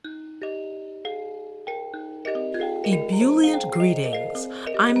Ebullient greetings.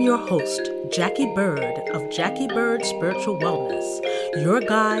 I'm your host, Jackie Bird of Jackie Bird Spiritual Wellness, your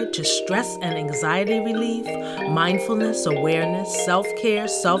guide to stress and anxiety relief, mindfulness, awareness, self-care,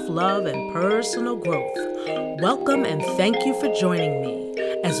 self-love, and personal growth. Welcome and thank you for joining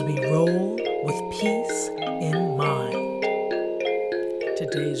me as we roll with peace in mind.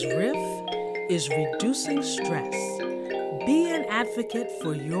 Today's riff is reducing stress. Be an advocate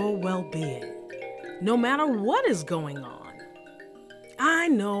for your well-being, no matter what is going on. I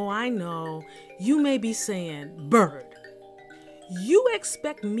know, you may be saying, Bird, you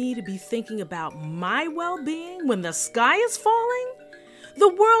expect me to be thinking about my well-being when the sky is falling?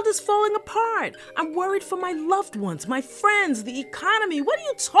 The world is falling apart. I'm worried for my loved ones, my friends, the economy. What are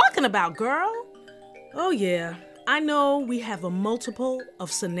you talking about, girl? Oh yeah, I know we have a multiple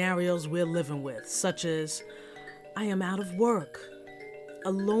of scenarios we're living with, such as, I am out of work,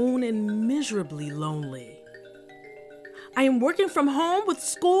 alone and miserably lonely. I am working from home with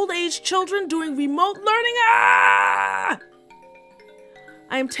school-aged children doing remote learning. I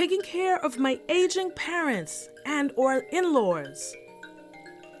am taking care of my aging parents and or in-laws.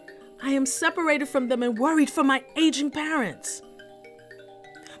 I am separated from them and worried for my aging parents.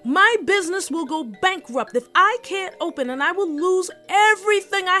 My business will go bankrupt if I can't open, and I will lose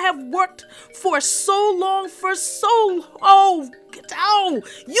everything I have worked for so long,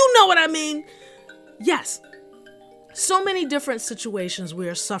 you know what I mean. Yes, so many different situations we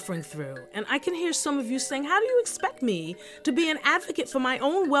are suffering through, and I can hear some of you saying, how do you expect me to be an advocate for my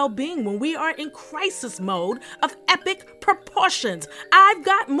own well-being when we are in crisis mode of epic proportions? I've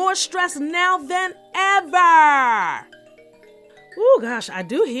got more stress now than ever. Oh gosh, I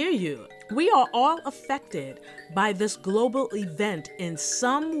do hear you. We are all affected by this global event in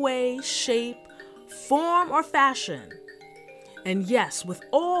some way, shape, form, or fashion. And yes, with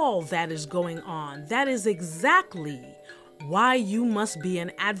all that is going on, that is exactly why you must be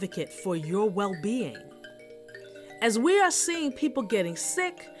an advocate for your well-being. As we are seeing people getting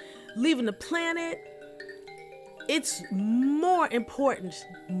sick, leaving the planet, it's more important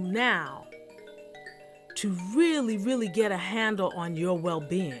now to really get a handle on your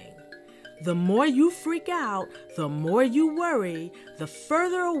well-being. The more you freak out, the more you worry, the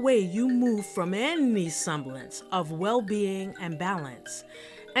further away you move from any semblance of well-being and balance,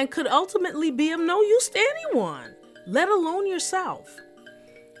 and could ultimately be of no use to anyone, let alone yourself.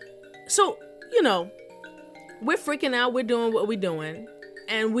 So, we're freaking out, we're doing what we're doing,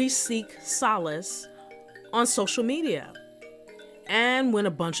 and we seek solace on social media. And when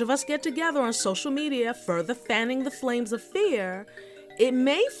a bunch of us get together on social media, further fanning the flames of fear, it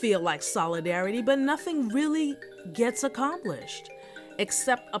may feel like solidarity, but nothing really gets accomplished,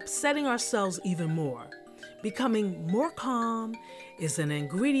 except upsetting ourselves even more. Becoming more calm is an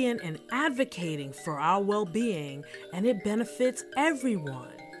ingredient in advocating for our well-being, and it benefits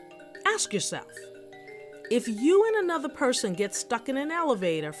everyone. Ask yourself, if you and another person get stuck in an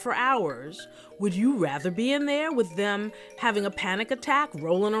elevator for hours, would you rather be in there with them having a panic attack,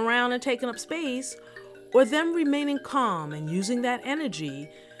 rolling around and taking up space, or them remaining calm and using that energy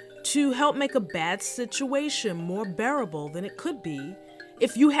to help make a bad situation more bearable than it could be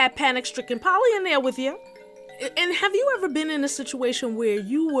if you had panic-stricken Polly in there with you? And have you ever been in a situation where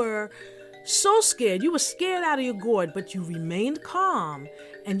you were so scared, you were scared out of your gourd, but you remained calm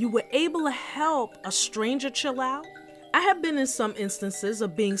and you were able to help a stranger chill out? I have been in some instances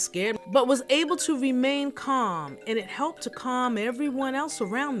of being scared, but was able to remain calm, and it helped to calm everyone else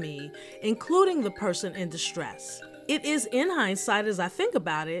around me, including the person in distress. It is, in hindsight, as I think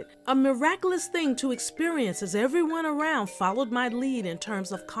about it, a miraculous thing to experience as everyone around followed my lead in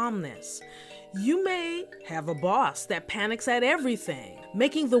terms of calmness. You may have a boss that panics at everything,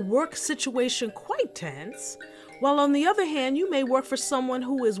 making the work situation quite tense, while on the other hand, you may work for someone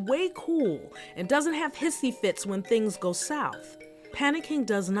who is way cool and doesn't have hissy fits when things go south. Panicking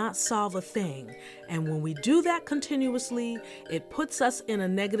does not solve a thing, and when we do that continuously, it puts us in a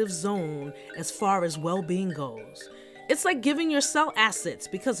negative zone as far as well-being goes. It's like giving your cell acids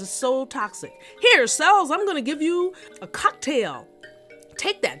because it's so toxic. Here, cells, I'm going to give you a cocktail.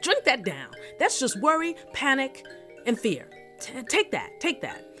 Take that, drink that down. That's just worry, panic, and fear. Take that.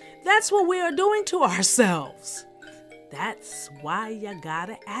 That's what we are doing to ourselves. That's why you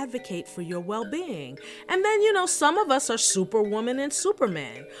gotta advocate for your well-being. And then, some of us are Superwoman and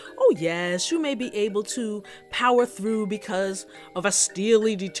Superman. Oh yes, you may be able to power through because of a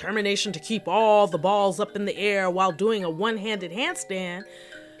steely determination to keep all the balls up in the air while doing a one-handed handstand.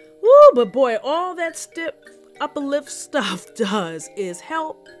 Woo, but boy, all that stiff upper lift stuff does is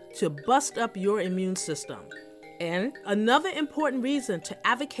help to bust up your immune system. And another important reason to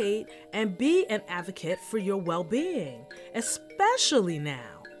advocate and be an advocate for your well-being, especially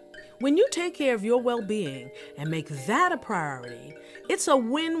now. When you take care of your well-being and make that a priority, it's a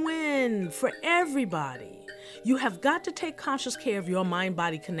win-win for everybody. You have got to take conscious care of your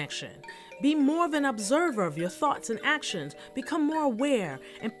mind-body connection. Be more of an observer of your thoughts and actions. Become more aware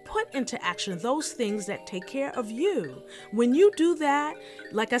and put into action those things that take care of you. When you do that,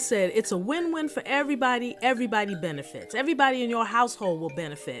 like I said, it's a win-win for everybody. Everybody benefits. Everybody in your household will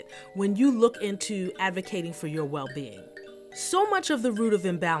benefit when you look into advocating for your well-being. So much of the root of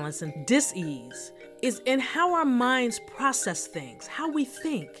imbalance and dis-ease is in how our minds process things, how we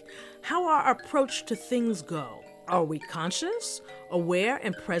think, how our approach to things go. Are we conscious, aware,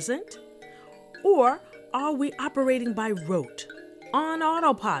 and present? Or are we operating by rote, on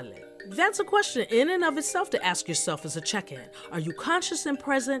autopilot? That's a question in and of itself to ask yourself as a check-in. Are you conscious and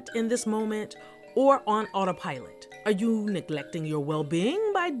present in this moment or on autopilot? Are you neglecting your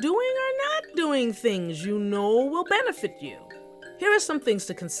well-being by doing or not doing things you know will benefit you? Here are some things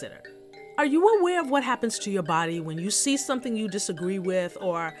to consider. Are you aware of what happens to your body when you see something you disagree with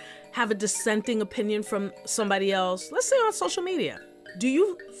or have a dissenting opinion from somebody else, let's say on social media? Do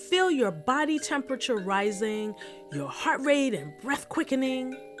you feel your body temperature rising, your heart rate and breath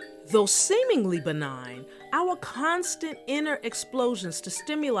quickening? Though seemingly benign, our constant inner explosions to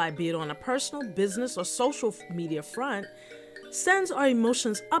stimuli, be it on a personal, business, or social media front, sends our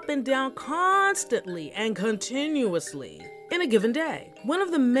emotions up and down constantly and continuously in a given day. One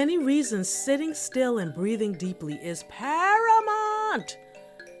of the many reasons sitting still and breathing deeply is paramount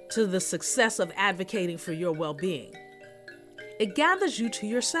to the success of advocating for your well-being. It gathers you to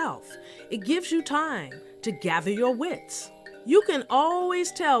yourself. It gives you time to gather your wits. You can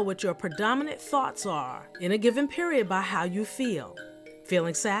always tell what your predominant thoughts are in a given period by how you feel.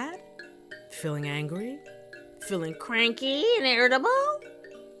 Feeling sad? Feeling angry? Feeling cranky and irritable?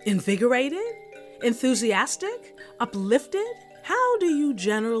 Invigorated? Enthusiastic? Uplifted? How do you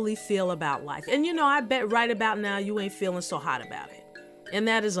generally feel about life? And I bet right about now you ain't feeling so hot about it. And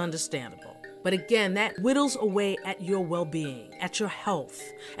that is understandable. But again, that whittles away at your well-being, at your health,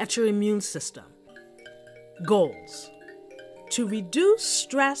 at your immune system. Goals: to reduce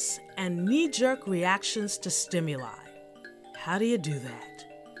stress and knee-jerk reactions to stimuli. How do you do that?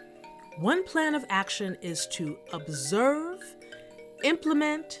 One plan of action is to observe,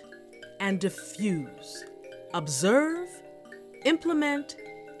 implement, and diffuse. Observe, implement,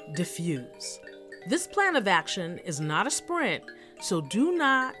 diffuse. This plan of action is not a sprint, so do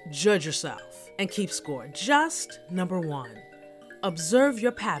not judge yourself and keep score. Just number one, observe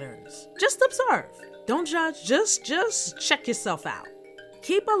your patterns. Just observe. Don't judge. Just check yourself out.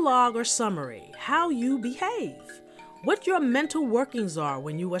 Keep a log or summary, how you behave, what your mental workings are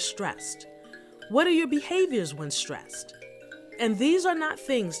when you are stressed. What are your behaviors when stressed? And these are not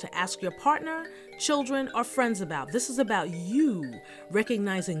things to ask your partner, children, or friends about. This is about you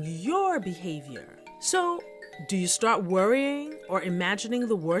recognizing your behavior. So, do you start worrying or imagining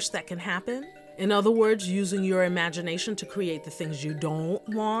the worst that can happen? In other words, using your imagination to create the things you don't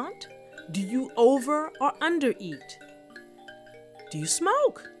want? Do you over or undereat? Do you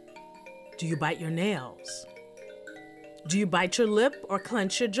smoke? Do you bite your nails? Do you bite your lip or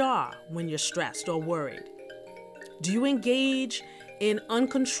clench your jaw when you're stressed or worried? Do you engage in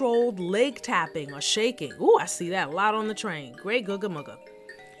uncontrolled leg tapping or shaking? Ooh, I see that a lot on the train. Great googa mugga.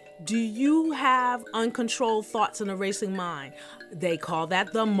 Do you have uncontrolled thoughts in a racing mind? They call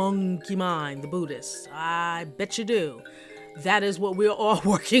that the monkey mind, the Buddhists. I bet you do. That is what we're all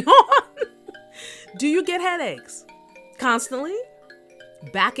working on. Do you get headaches constantly?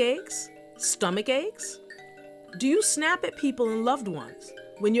 Backaches? Stomach aches? Do you snap at people and loved ones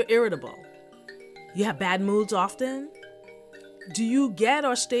when you're irritable? You have bad moods often? Do you get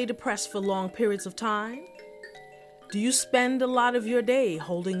or stay depressed for long periods of time? Do you spend a lot of your day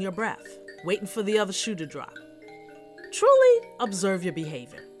holding your breath, waiting for the other shoe to drop? Truly observe your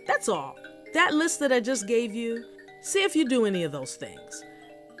behavior. That's all. That list that I just gave you, see if you do any of those things.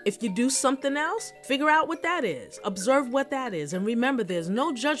 If you do something else, figure out what that is. Observe what that is. And remember, there's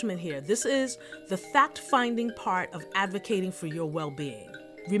no judgment here. This is the fact-finding part of advocating for your well-being.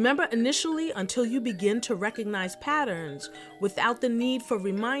 Remember, initially, until you begin to recognize patterns without the need for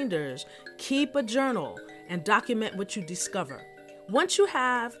reminders, keep a journal and document what you discover. Once you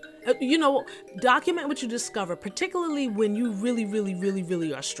have, document what you discover, particularly when you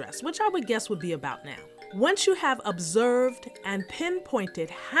really are stressed, which I would guess would be about now. Once you have observed and pinpointed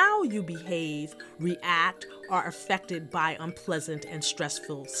how you behave, react, or are affected by unpleasant and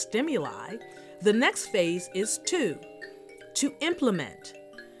stressful stimuli, the next phase is to implement.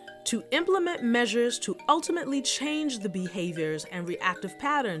 to implement measures to ultimately change the behaviors and reactive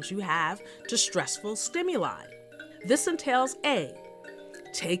patterns you have to stressful stimuli. This entails A,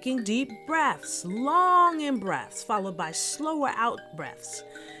 taking deep breaths, long in breaths, followed by slower out breaths.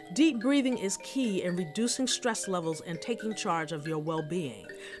 Deep breathing is key in reducing stress levels and taking charge of your well-being.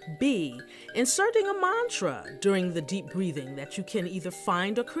 B, inserting a mantra during the deep breathing that you can either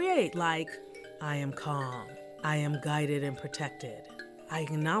find or create, like, I am calm, I am guided and protected. I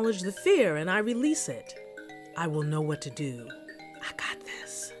acknowledge the fear and I release it. I will know what to do. I got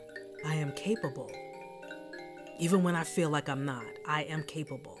this. I am capable. Even when I feel like I'm not, I am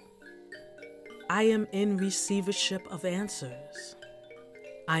capable. I am in receivership of answers.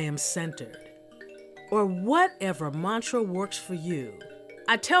 I am centered. Or whatever mantra works for you.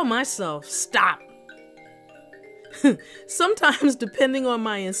 I tell myself, stop. Sometimes, depending on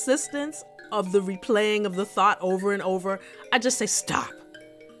my insistence of the replaying of the thought over and over, I just say, stop.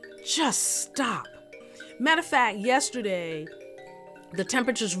 Just stop. Matter of fact, yesterday, the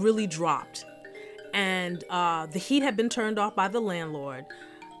temperatures really dropped. And the heat had been turned off by the landlord.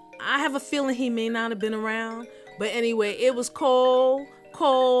 I have a feeling he may not have been around. But anyway, it was cold.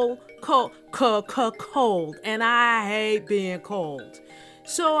 And I hate being cold.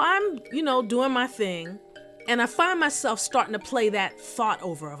 So I'm, doing my thing. And I find myself starting to play that thought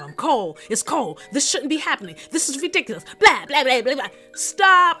over of, I'm cold. It's cold. This shouldn't be happening. This is ridiculous. Blah, blah, blah, blah, blah.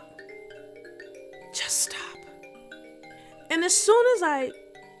 Stop. Just stop. And as soon as I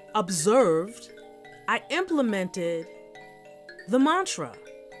observed, I implemented the mantra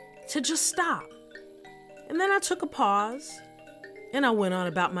to just stop. And then I took a pause and I went on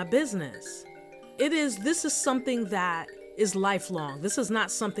about my business. This is something that is lifelong. This is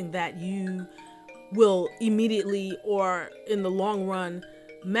not something that you will immediately or in the long run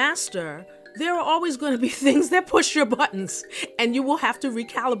master. There are always going to be things that push your buttons and you will have to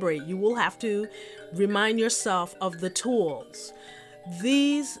recalibrate. You will have to remind yourself of the tools.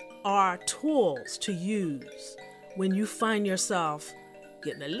 These are tools to use when you find yourself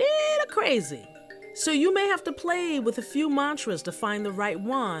getting a little crazy. So you may have to play with a few mantras to find the right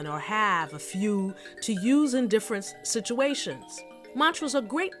one or have a few to use in different situations. Mantras are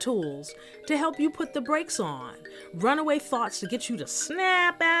great tools to help you put the brakes on. Runaway thoughts to get you to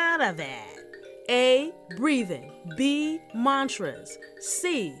snap out of that. A, breathing. B, mantras.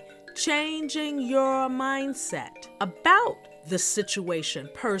 C, changing your mindset about the situation,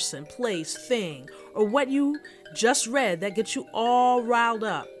 person, place, thing, or what you just read that gets you all riled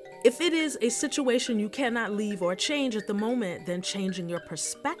up. If it is a situation you cannot leave or change at the moment, then changing your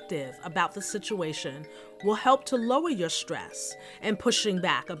perspective about the situation will help to lower your stress and pushing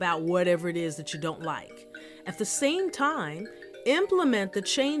back about whatever it is that you don't like. At the same time, implement the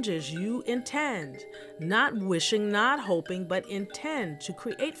changes you intend, not wishing, not hoping, but intend to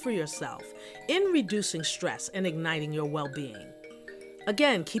create for yourself in reducing stress and igniting your well-being.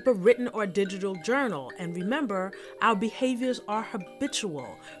 Again, keep a written or digital journal, and remember, our behaviors are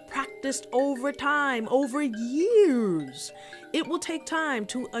habitual, practiced over time, over years. It will take time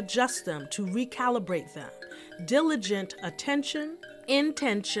to adjust them, to recalibrate them. Diligent attention,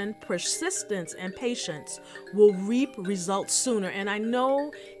 intention, persistence, and patience will reap results sooner. And I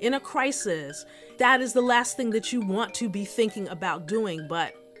know in a crisis, that is the last thing that you want to be thinking about doing,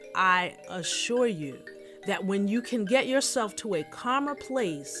 but I assure you, that when you can get yourself to a calmer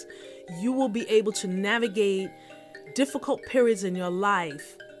place, you will be able to navigate difficult periods in your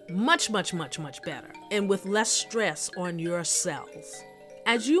life much better and with less stress on your cells.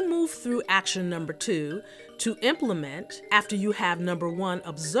 As you move through action number 2 to implement after you have number 1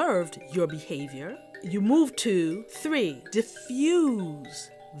 observed your behavior, you move to 3,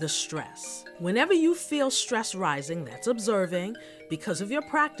 diffuse the stress. Whenever you feel stress rising, that's observing. Because of your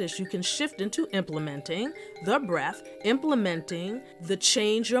practice, you can shift into implementing the breath, implementing the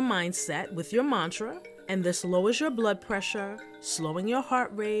change your mindset with your mantra, and this lowers your blood pressure, slowing your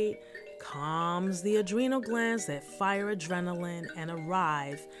heart rate, calms the adrenal glands that fire adrenaline and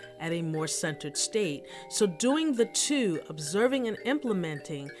arrive at a more centered state. So doing the 2, observing and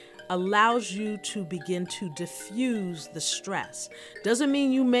implementing, allows you to begin to diffuse the stress. Doesn't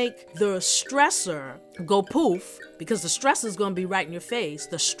mean you make the stressor go poof, because the stress is going to be right in your face,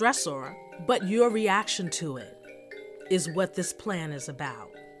 the stressor, but your reaction to it is what this plan is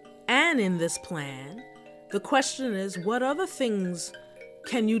about. And in this plan, the question is, what other things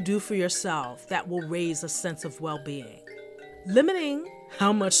can you do for yourself that will raise a sense of well-being? Limiting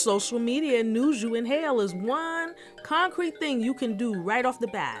how much social media and news you inhale is one concrete thing you can do right off the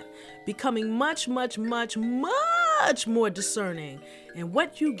bat. Becoming much more discerning in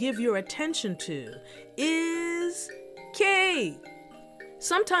what you give your attention to is key.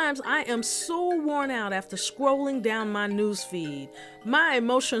 Sometimes I am so worn out after scrolling down my news feed, my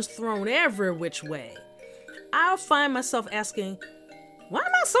emotions thrown every which way. I'll find myself asking, why am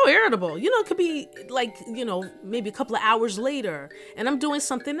I so irritable? It could be like, maybe a couple of hours later and I'm doing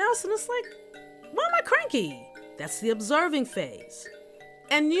something else and it's like, why am I cranky? That's the observing phase.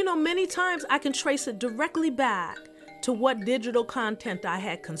 And many times I can trace it directly back to what digital content I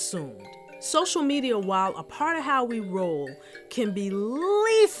had consumed. Social media, while a part of how we roll, can be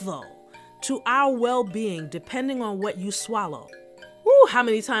lethal to our well-being depending on what you swallow. Ooh, how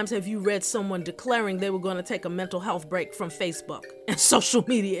many times have you read someone declaring they were going to take a mental health break from Facebook and social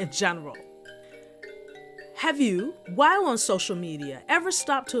media in general? Have you, while on social media, ever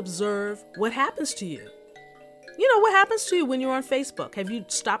stopped to observe what happens to you? What happens to you when you're on Facebook? Have you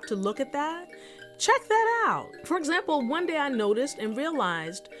stopped to look at that? Check that out. For example, one day I noticed and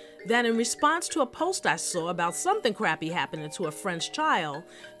realized that in response to a post I saw about something crappy happening to a friend's child,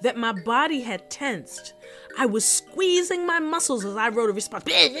 that my body had tensed. I was squeezing my muscles as I wrote a response,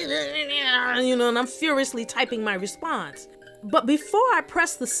 and I'm furiously typing my response. But before I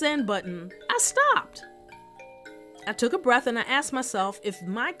pressed the send button, I stopped. I took a breath and I asked myself if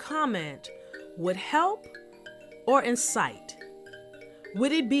my comment would help or incite.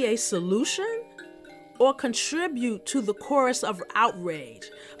 Would it be a solution or contribute to the chorus of outrage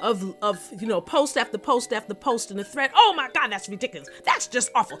of post after post after post in the thread? Oh my God, that's ridiculous. That's just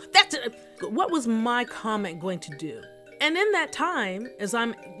awful. What was my comment going to do? And in that time, as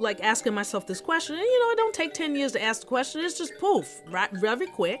I'm asking myself this question, and it don't take 10 years to ask the question, it's just poof, right, very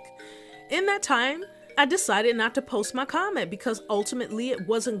quick. In that time, I decided not to post my comment because ultimately it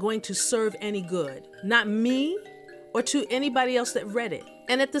wasn't going to serve any good. Not me or to anybody else that read it.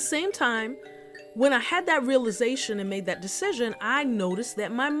 And at the same time, when I had that realization and made that decision, I noticed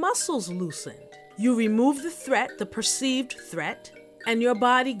that my muscles loosened. You remove the threat, the perceived threat, and your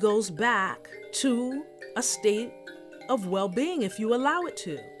body goes back to a state of well-being if you allow it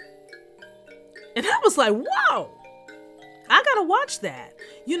to. And I was like, whoa, I gotta watch that.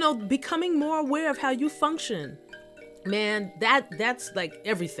 Becoming more aware of how you function. Man, that's like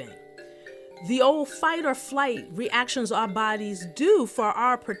everything. The old fight or flight reactions our bodies do for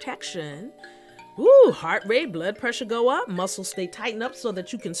our protection. Ooh, heart rate, blood pressure go up, muscles stay tightened up so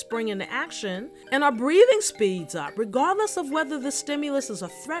that you can spring into action, and our breathing speeds up, regardless of whether the stimulus is a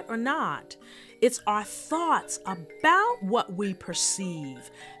threat or not. It's our thoughts about what we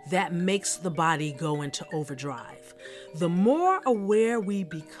perceive that makes the body go into overdrive. The more aware we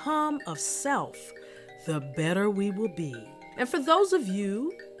become of self, the better we will be. And for those of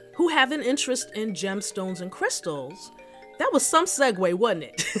you who have an interest in gemstones and crystals, that was some segue, wasn't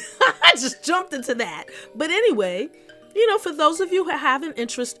it? I just jumped into that. But anyway, for those of you who have an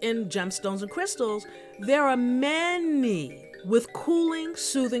interest in gemstones and crystals, there are many with cooling,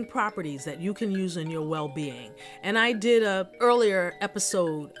 soothing properties that you can use in your well-being. And I did an earlier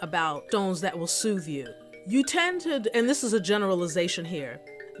episode about stones that will soothe you. You tend to, and this is a generalization here,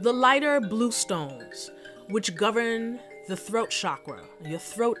 the lighter blue stones, which govern the throat chakra, your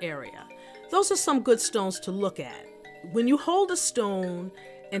throat area. Those are some good stones to look at. When you hold a stone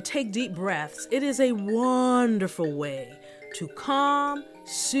and take deep breaths, it is a wonderful way to calm,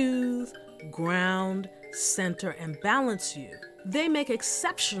 soothe, ground, center, and balance you. They make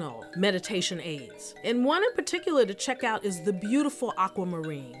exceptional meditation aids. And one in particular to check out is the beautiful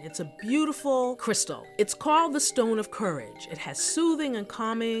aquamarine. It's a beautiful crystal. It's called the Stone of Courage. It has soothing and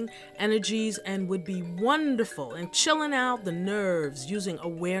calming energies and would be wonderful in chilling out the nerves using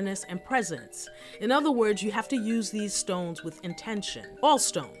awareness and presence. In other words, you have to use these stones with intention. All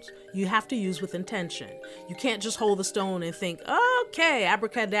stones you have to use with intention. You can't just hold the stone and think, okay,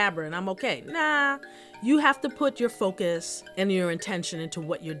 abracadabra, and I'm okay. Nah, you have to put your focus and your intention into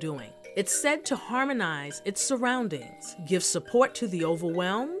what you're doing. It's said to harmonize its surroundings, give support to the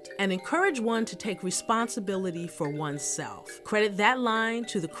overwhelmed, and encourage one to take responsibility for oneself. Credit that line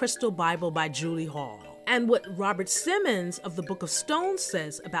to the Crystal Bible by Julie Hall. And what Robert Simmons of the Book of Stones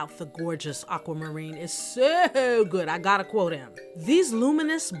says about the gorgeous aquamarine is so good. I gotta quote him. These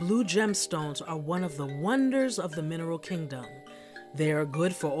luminous blue gemstones are one of the wonders of the mineral kingdom. They are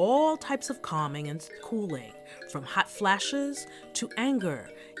good for all types of calming and cooling, from hot flashes to anger,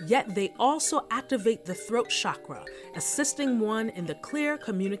 yet they also activate the throat chakra, assisting one in the clear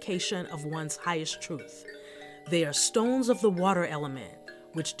communication of one's highest truth. They are stones of the water element,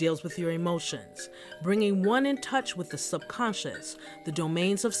 which deals with your emotions, bringing one in touch with the subconscious, the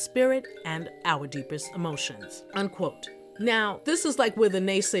domains of spirit, and our deepest emotions. Unquote. Now, this is like where the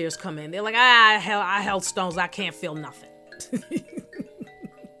naysayers come in. They're like, I held stones, I can't feel nothing.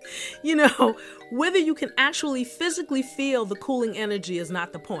 Whether you can actually physically feel the cooling energy is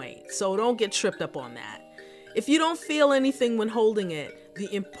not the point. So don't get tripped up on that. If you don't feel anything when holding it,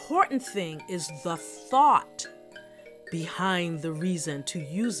 the important thing is the thought behind the reason to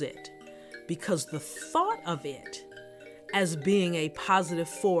use it. Because the thought of it as being a positive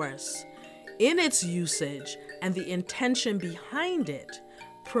force in its usage and the intention behind it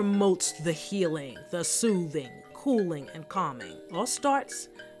promotes the healing, the soothing, cooling, and calming. All starts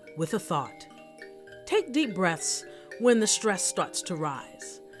with a thought. Take deep breaths when the stress starts to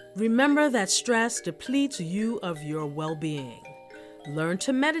rise. Remember that stress depletes you of your well-being. Learn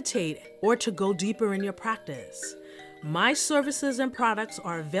to meditate or to go deeper in your practice. My services and products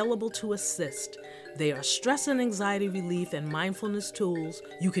are available to assist. They are stress and anxiety relief and mindfulness tools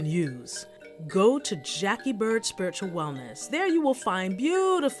you can use. Go to Jackie Bird Spiritual Wellness. There you will find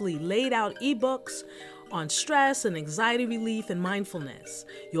beautifully laid out ebooks on stress and anxiety relief and mindfulness.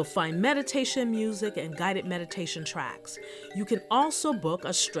 You'll find meditation music and guided meditation tracks. You can also book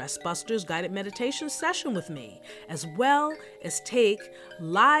a Stress Busters guided meditation session with me, as well as take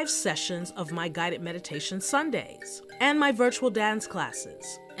live sessions of my guided meditation Sundays and my virtual dance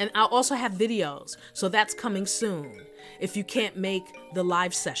classes. And I'll also have videos, so that's coming soon. If you can't make the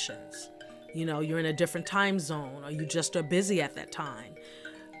live sessions, you're in a different time zone or you just are busy at that time,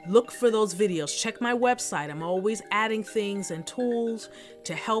 look for those videos. Check my website. I'm always adding things and tools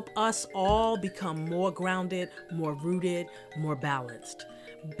to help us all become more grounded, more rooted, more balanced.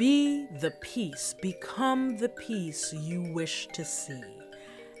 Be the peace. Become the peace you wish to see.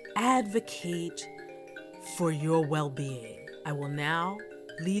 Advocate for your well-being. I will now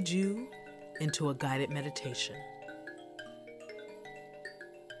lead you into a guided meditation.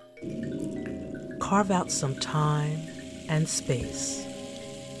 Carve out some time and space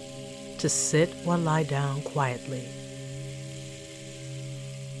to sit or lie down quietly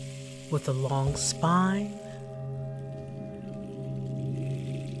with a long spine,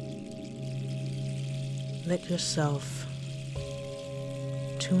 let yourself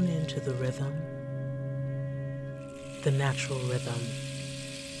tune into the rhythm, the natural rhythm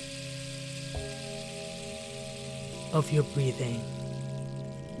of your breathing.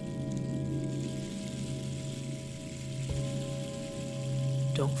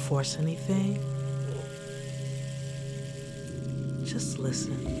 Don't force anything. Just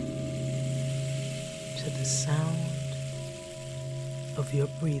listen to the sound of your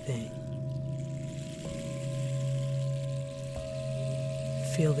breathing.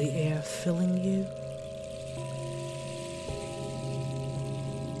 Feel the air filling you.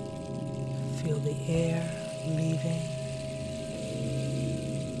 Feel the air leaving.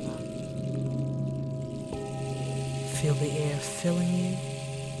 Feel the air filling you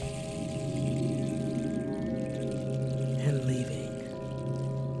and leaving.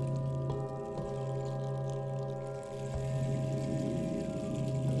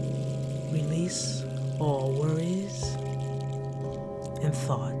 Release all worries and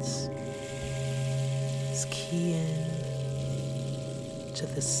thoughts. Just key in to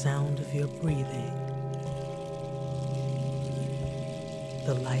the sound of your breathing,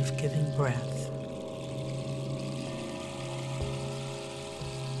 the life-giving breath.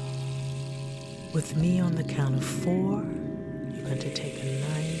 With me on the count of 4, you're going to take a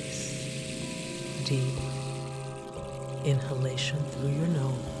nice, deep inhalation through your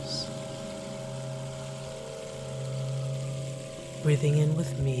nose. Breathing in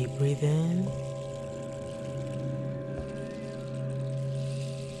with me, breathe in.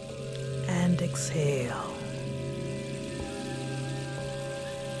 And exhale.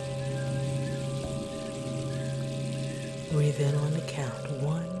 Breathe in on the count.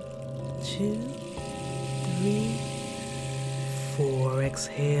 1, 2, 3, 4.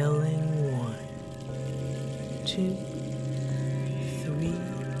 Exhaling. 1, 2, 3,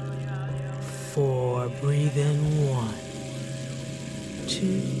 4. Breathe in. 1,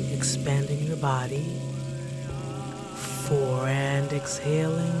 2. Expanding your body. 4 and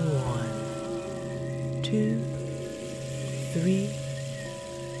exhaling. 1, 2, 3,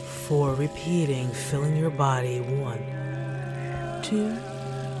 4. Repeating, filling your body. 1, 2,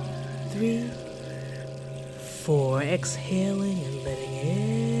 3, 4. Exhaling and letting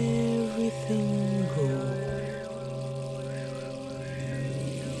everything go.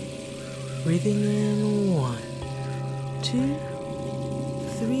 Breathing in. 1, 2,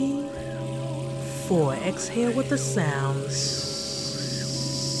 3, 4. Exhale with the sounds.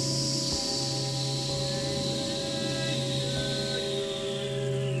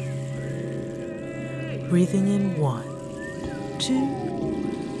 Breathing in. 1, 2,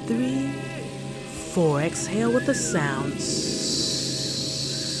 3, 4. Exhale with the sounds.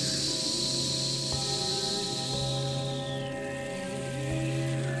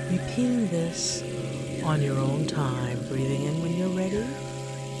 repeating this on your own time, breathing in when you're ready,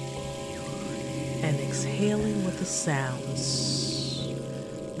 and exhaling with the sounds,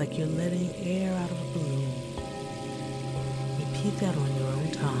 like you're letting air out of a balloon. Repeat that on your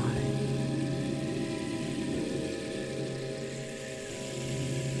own time.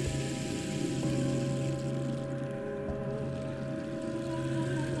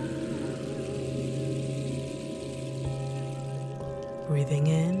 Breathing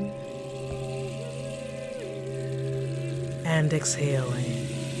in and exhaling.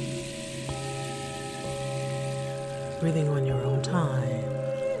 Breathing on your own time.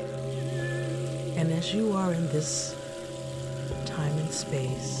 And as you are in this time and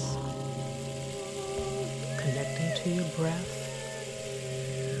space, connecting to your breath,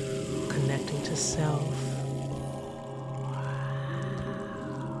 connecting to self,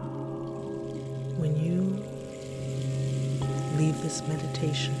 when you leave this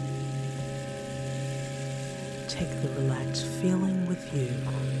meditation, take the relaxed feeling with you.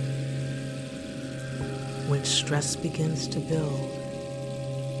 When stress begins to build,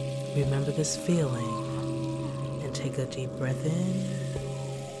 remember this feeling and take a deep breath in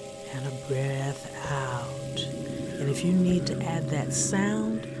and a breath out. And if you need to add that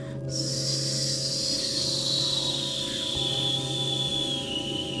sound,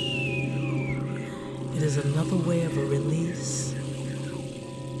 it is another way of a release.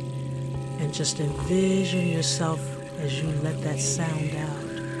 And just envision yourself as you let that sound out,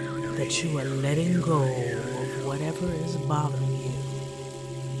 that you are letting go of whatever is bothering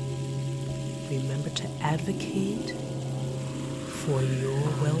you. Remember to advocate for your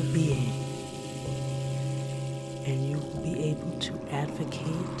well-being, and you will be able to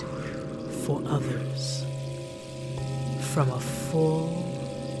advocate for others from a full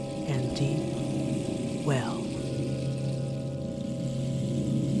and deep well.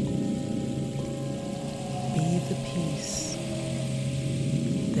 Be the peace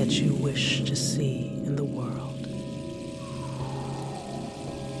that you wish to see in the world.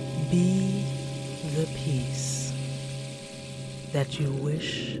 Be the peace that you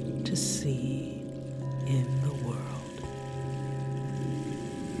wish to see in the world.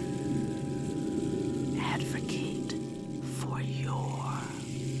 Advocate for your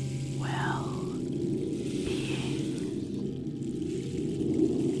well-being.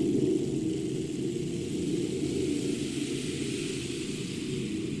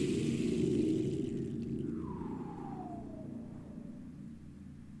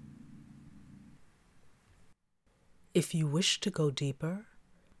 If you wish to go deeper,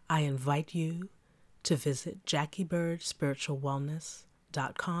 I invite you to visit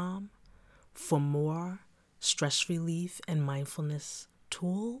JackieBirdSpiritualWellness.com for more stress relief and mindfulness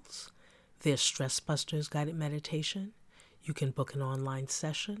tools. There's Stress Busters Guided Meditation. You can book an online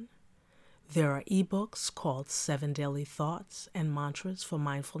session. There are ebooks called 7 Daily Thoughts and Mantras for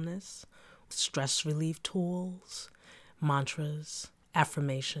Mindfulness, stress relief tools, mantras,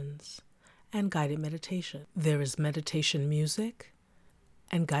 affirmations, and guided meditation. There is meditation music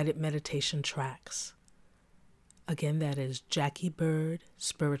and guided meditation tracks. Again, that is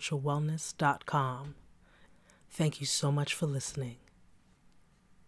JackieBirdSpiritualWellness.com. Thank you so much for listening.